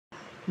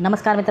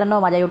नमस्कार मित्रांनो,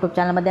 माझ्या यूट्यूब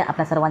चॅनलमध्ये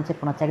आपल्या सर्वांचे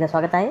पुन्हा एकदा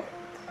स्वागत आहे।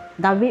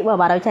 10वी व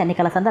 12वीच्या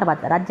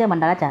निकालासंदर्भात राज्य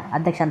मंडळाच्या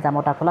अध्यक्षांचा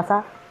मोठा खुलासा।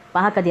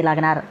 पहा कधी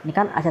लागणार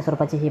निकाल, अशा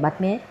स्वरूपाची ही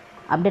बातमी आहे,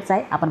 अपडेट्स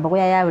आहे, आपण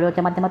बघूया या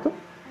व्हिडिओच्या माध्यमातून।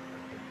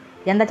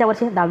 यंदाच्या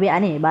वर्षी 10वी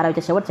आणि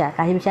 12वीच्या शेवटच्या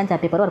काही विषयांच्या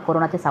पेपरवर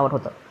कोरोनाचे सावट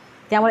होतं,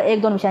 त्यामुळे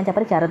 1-2 विषयांच्या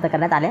परीक्षा रद्द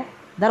करण्यात आल्या।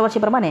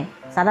 दरवर्षीप्रमाणे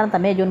साधारणतः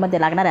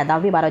मे-जूनमध्ये लागणाऱ्या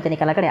 10वी 12वीच्या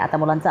निकालाकडे आता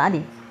मुलांचं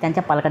आणि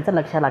त्यांच्या पालकांचं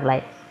लक्ष लागलं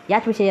आहे।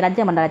 याचविषयी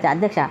राज्य मंडळाच्या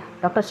अध्यक्षा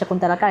डॉक्टर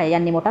शकुंतला काळे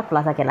यांनी मोठा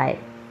खुलासा केला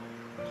आहे।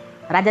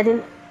 राज्यातील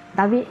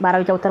 10वी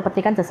 12वीच्या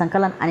उत्तरपत्रिकांचं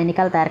संकलन आणि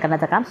निकाल तयार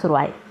करण्याचं काम सुरू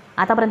आहे।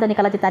 आतापर्यंत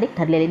निकालाची तारीख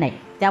ठरलेली नाही,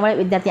 त्यामुळे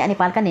विद्यार्थी आणि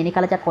पालकांनी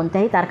निकालाच्या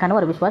कोणत्याही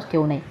तारखांवर विश्वास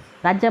ठेवू नये।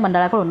 राज्य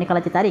मंडळाकडून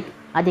निकालाची तारीख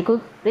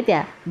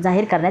अधिकृतरित्या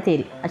जाहीर करण्यात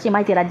येईल, अशी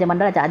माहिती राज्य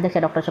मंडळाच्या अध्यक्ष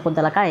डॉक्टर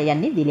शकुंतला काळे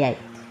यांनी दिली आहे।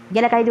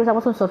 गेल्या काही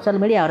दिवसापासून सोशल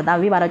मीडियावर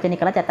 10वी 12वीच्या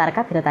निकालाच्या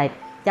तारखा फिरत आहेत,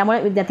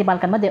 त्यामुळे विद्यार्थी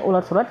पालकांमध्ये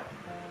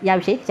उलटसुलट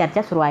याविषयी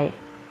चर्चा सुरू आहे।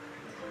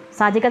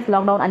 साहजिकच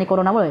लॉकडाऊन आणि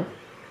कोरोनामुळे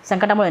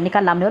संकटामुळे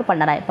निकाल लांबणीवर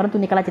पडणार आहे, परंतु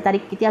निकालाची तारीख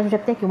किती असू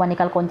शकते किंवा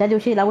निकाल कोणत्या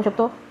दिवशी लागू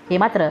शकतो हे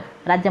मात्र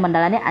राज्य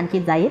मंडळाने आणखी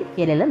जाहीर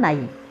केलेलं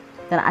नाही।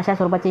 तर अशा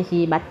स्वरूपाची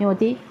ही बातमी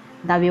होती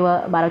 10वी व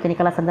 12वीच्या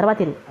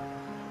निकालासंदर्भातील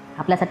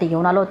आपल्यासाठी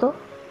घेऊन आलो होतो।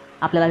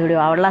 आपल्याला व्हिडिओ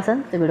आवडला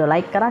असेल तर व्हिडिओ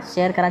लाईक करा,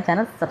 शेअर करा,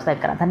 चॅनल सबस्क्राईब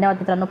करा। धन्यवाद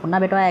मित्रांनो, पुन्हा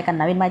भेटूया एका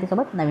नवीन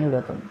माहितीसोबत नवीन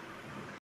व्हिडिओतून।